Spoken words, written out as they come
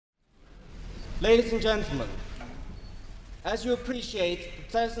Ladies and gentlemen, as you appreciate, the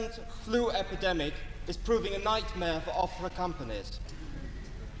present flu epidemic is proving a nightmare for opera companies.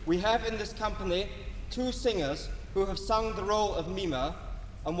 We have in this company 2 singers who have sung the role of Mime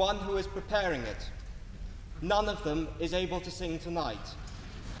and one who is preparing it. None of them is able to sing tonight.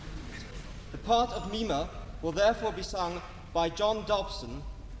 The part of Mime will therefore be sung by Jon Dobson,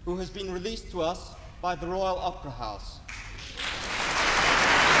 who has been released to us by the Royal Opera House.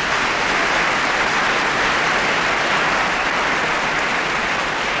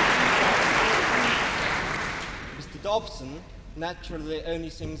 Mr. Dobson naturally only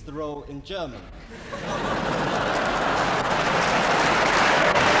sings the role in German.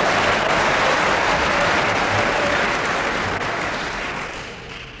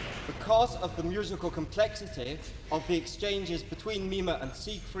 Because of the musical complexity of the exchanges between Mime and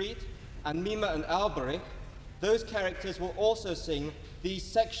Siegfried, and Mime and Alberich, those characters will also sing these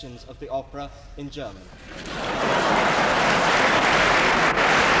sections of the opera in German.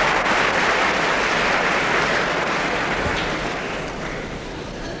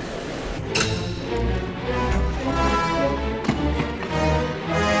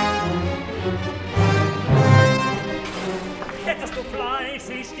 Hättest du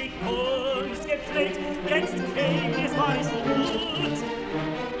fleißig die Kunst gepflegt, jetzt käme es war nicht gut.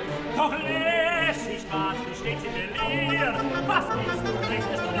 Doch lässig warst du stets in der Lehre. Was willst du,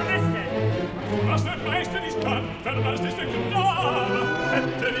 möchtest du der Beste? Was der Meister nicht kann, verweist ist der Gnade,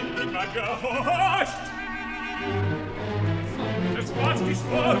 hätte ihn immer gehorcht. Es warst dich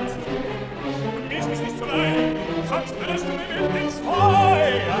fort, und bist dich nicht frei, sonst wärst du mir ins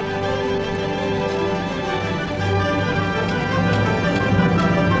Feuer.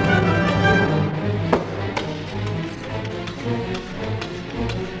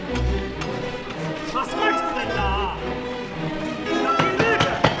 Was magst du denn da? Na, die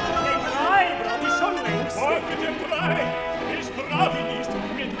Lüge! Den Brei brauch ich schon längst! Fort mit dem Brei! Ich brauch ihn nicht!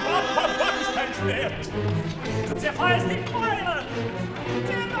 Mit Papa ist kein Schwert! Du zerfallst die Beine!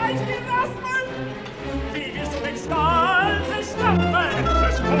 Zerreißt die Rasseln! Wie willst du den Stahl zerstampfen?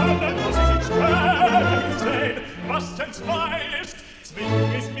 Zerstampfen muss ich in Sperren sehen! Was entzwei ist,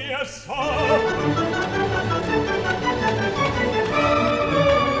 zwingt es mir so!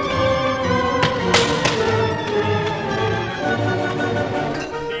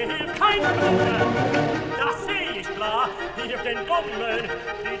 Das seh ich klar, hilft den Dummen,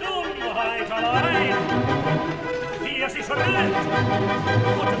 die Dummheit allein. Wie er sich rührt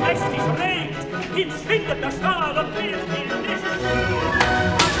und mächtig regt, ihm schwindet der Stahl und wird ihn nicht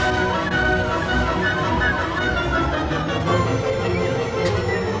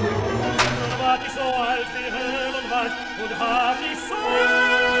wart ich so als die Höhlenwand und hab ich so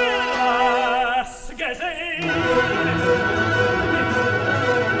was gesehen.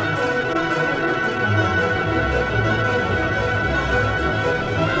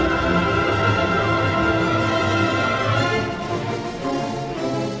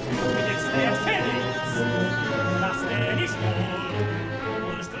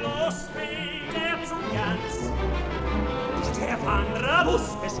 Andere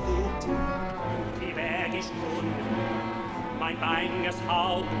wusst es gut, wie wäg ich nun mein banges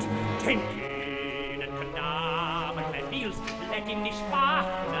Haupt, den jenen Knaben verfiel's, leck ihm die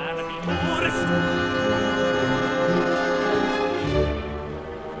Schwachner die Brust.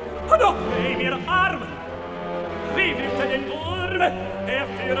 Doch weh mir Arm, wie wirkte den Wurm, er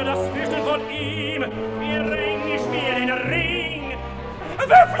führe das Fürchten von ihm, wie ring ich mir den Ring,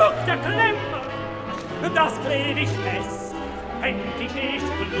 verflucht der Klemmer, das kleb ich fest. Hätt ich nicht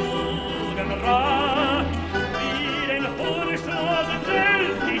klugen Rat, wie den furchtlosen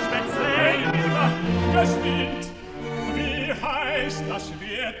Welt ich bezwänge. Geschwind, wie heißt das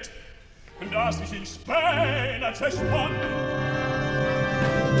Schwert, das sich in Späne zerspann?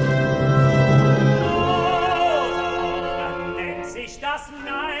 Dann nennt sich das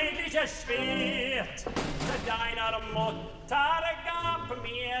neidliche Schwert, deiner Mutter gab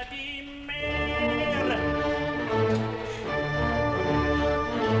mir die Meere.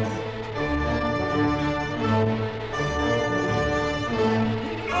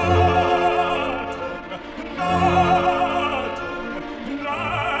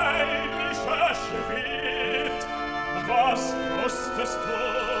 Was musstest du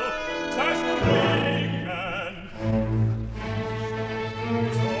zerspringen?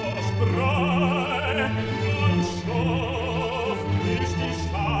 So sprach und schloss mich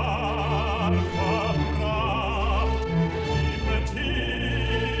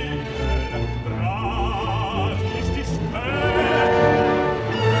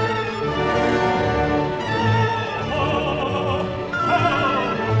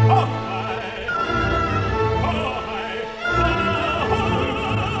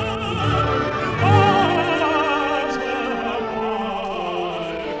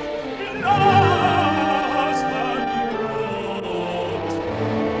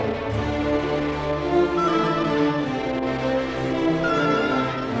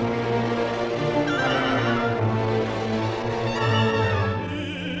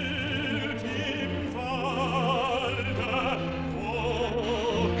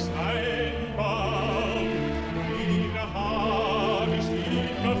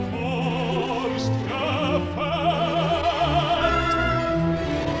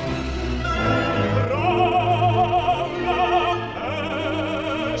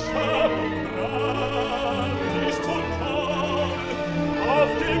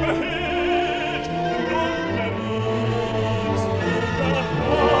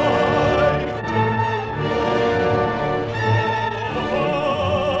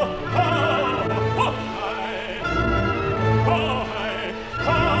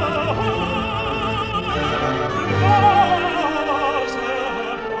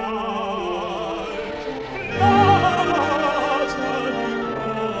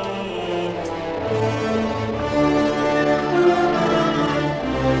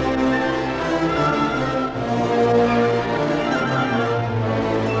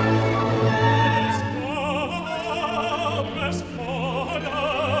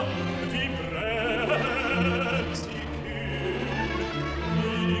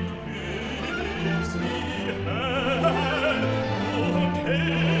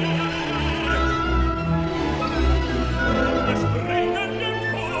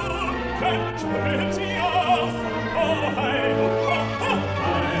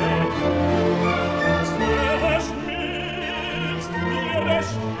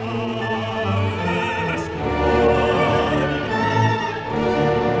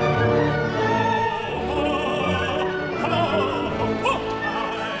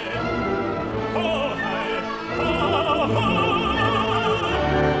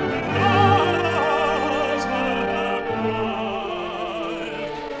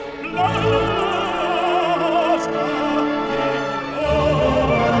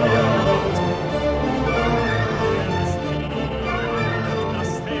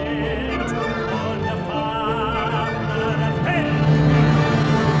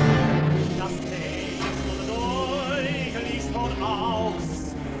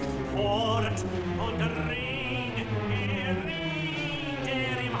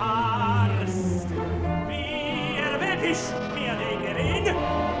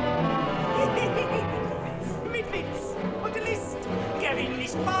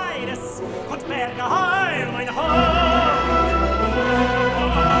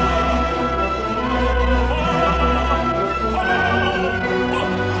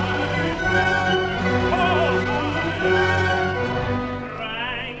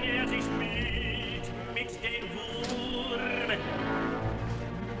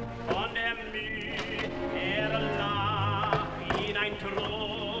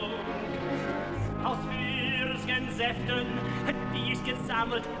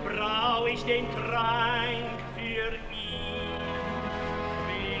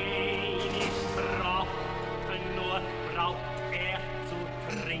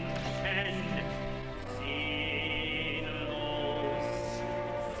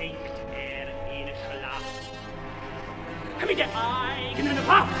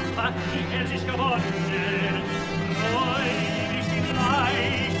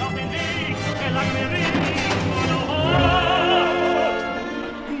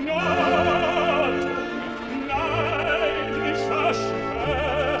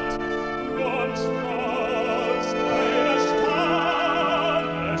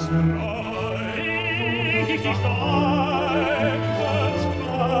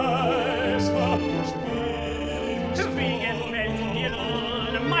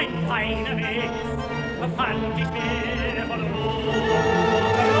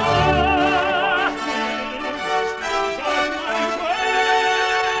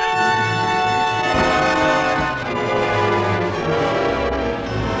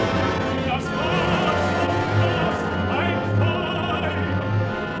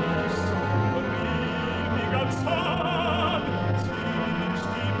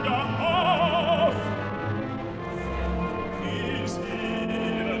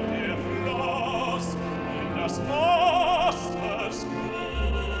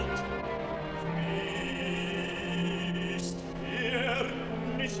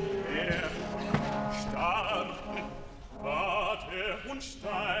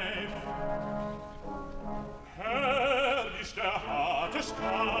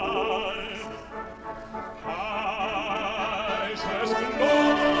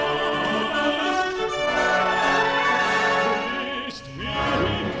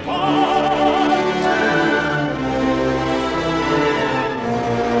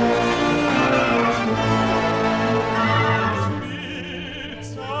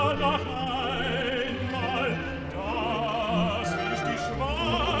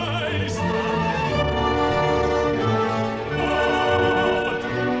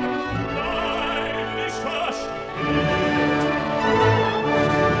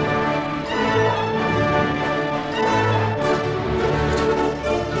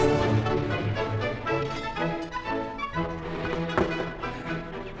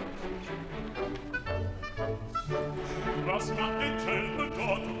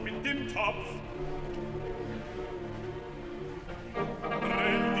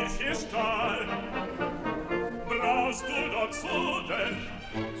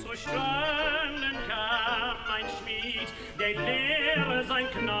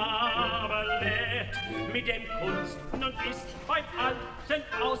Mit dem Kunst nun ist beim Alten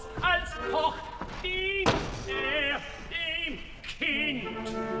aus als Koch dient er dem Kind.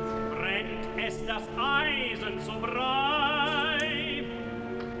 Brennt es das Eisen zu Brei,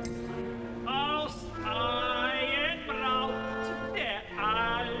 aus Eien braut der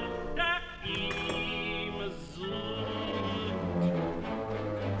Alte ihm Sud.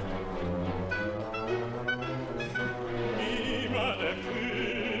 Immer der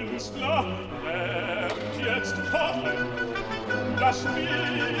Künstler jetzt kochen, das Schmied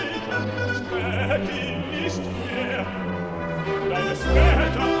schmeckt ihm nicht mehr. Deine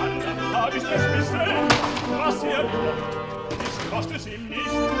später Hand kommt, ich koste es ihm nicht.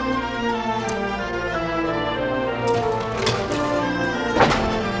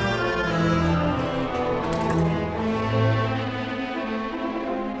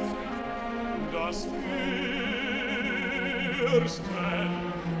 Das Fürsten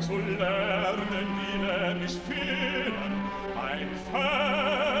zu lernen will er nicht fehlen, ein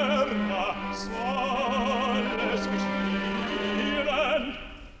Ferner soll es gespielen.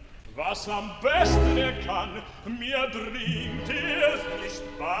 Was am besten er kann, mir bringt er nicht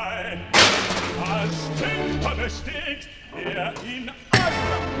bei. Als Stümper besteht er in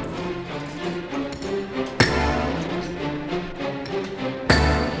allem.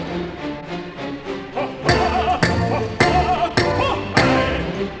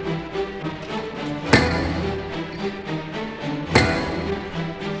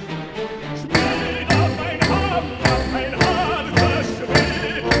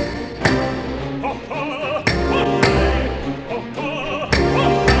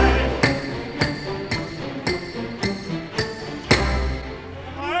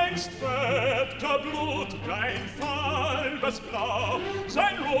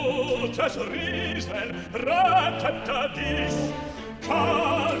 Sein rotes Riesen rettete dich.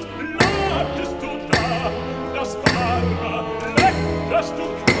 Kalt lagtest du da, das Warme lecktest du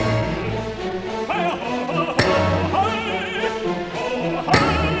kühl. Hei, ho, ho, ho, hei, ho,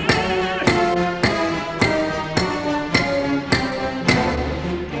 hei.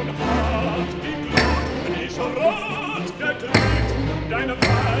 Nun hat die Glut dich rot geglüht, deine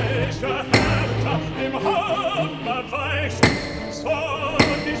weiche Härte im Hammer weicht. So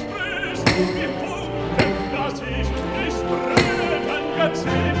dich bös, wie Funken, dass ich dich brüten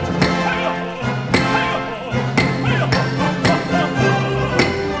gezieht. Hei, ho, hei, ho, hei, ho, ho, ho, ho.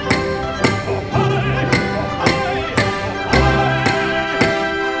 Oh, hei, oh, hei, oh,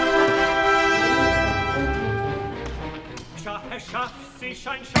 hei. Schafft sich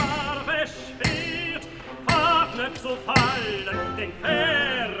ein scharfes Schwert, waffnet zu fallen, den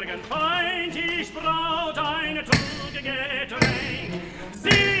fergen Feind, ich braut eine truge Getränk.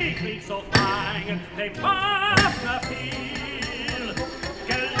 Siegfried so fein, dem Waffner viel,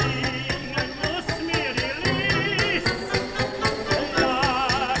 gelingen muss mir die List,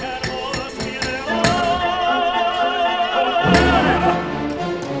 jagen muss mir der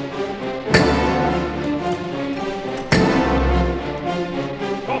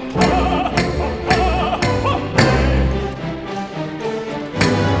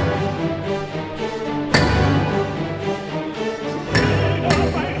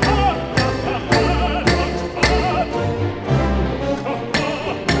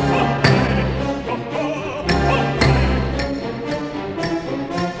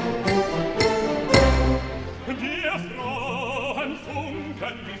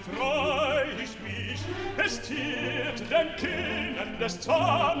des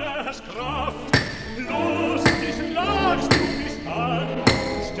Zornes Kraft. Lustig lachst du mich an,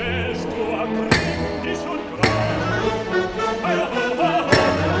 stellst du ergründig und brav. Hei, ho, ho,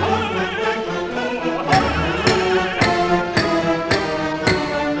 hei, ho, hei.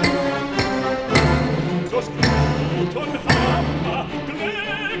 So Glut und Hammer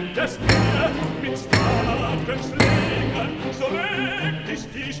glückt es mir, mit starken Schlägen so regt ich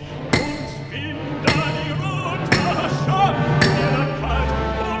dich und spinn da die rote Scham.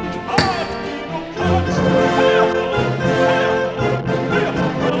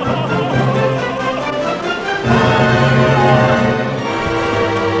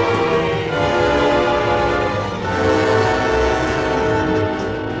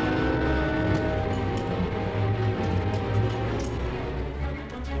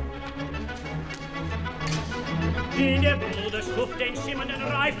 Den schimmernden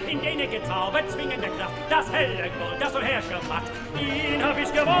Reif, in den gezaubert zwingende Kraft, das helle Gold, das soll Herrscher macht, ihn hab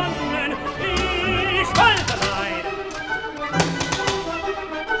ich gewonnen, ich wollte sein.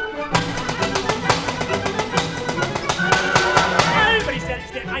 Albrecht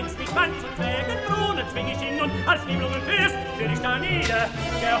selbst, der einst mich fand zum Trägen Drohnen, zwing ich ihn nun als Nibelungenfürst, für ich da nieder,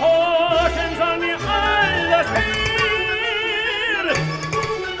 gehorchen soll mir alles Heer.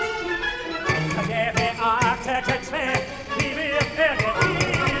 Der verachtete Zwerg, wie wird er geirrt?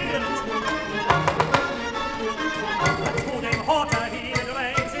 Zu dem Horter hier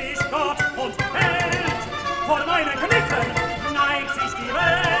drängt sich Gott und Welt. Vor meinen Knicken neigt sich die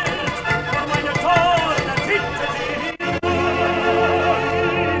Welt. Vor meine Tore zittert sie hinein.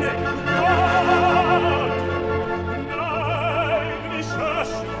 Gott, nein, ich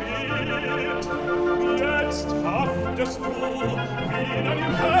erschwert. Jetzt haftest du wieder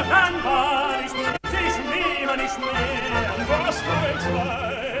im Höchern war ich nicht mehr. Was du jetzt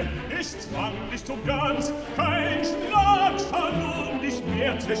sei, ich zwang dich zu ganz kein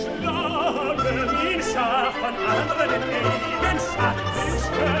wird zerschlagen, in Schar von anderen in ewigen Schatz. im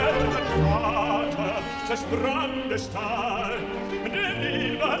Sternenvater zersprang Stahl, der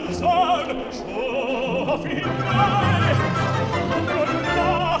lieben Sonne schof ihn bei, und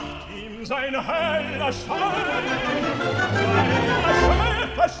macht ihm sein heller Schein, seiner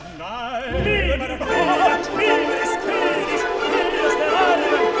Schöpferschneid. Lieber Gott, lieber ist König, hier ist der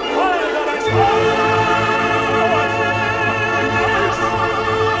Alben, Walder bei Schwein.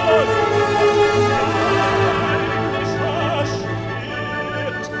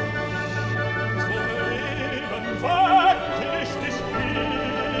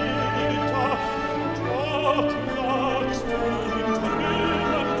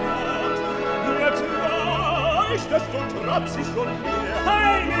 Dass du trapsig und mir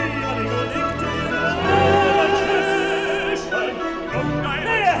Hey, lieber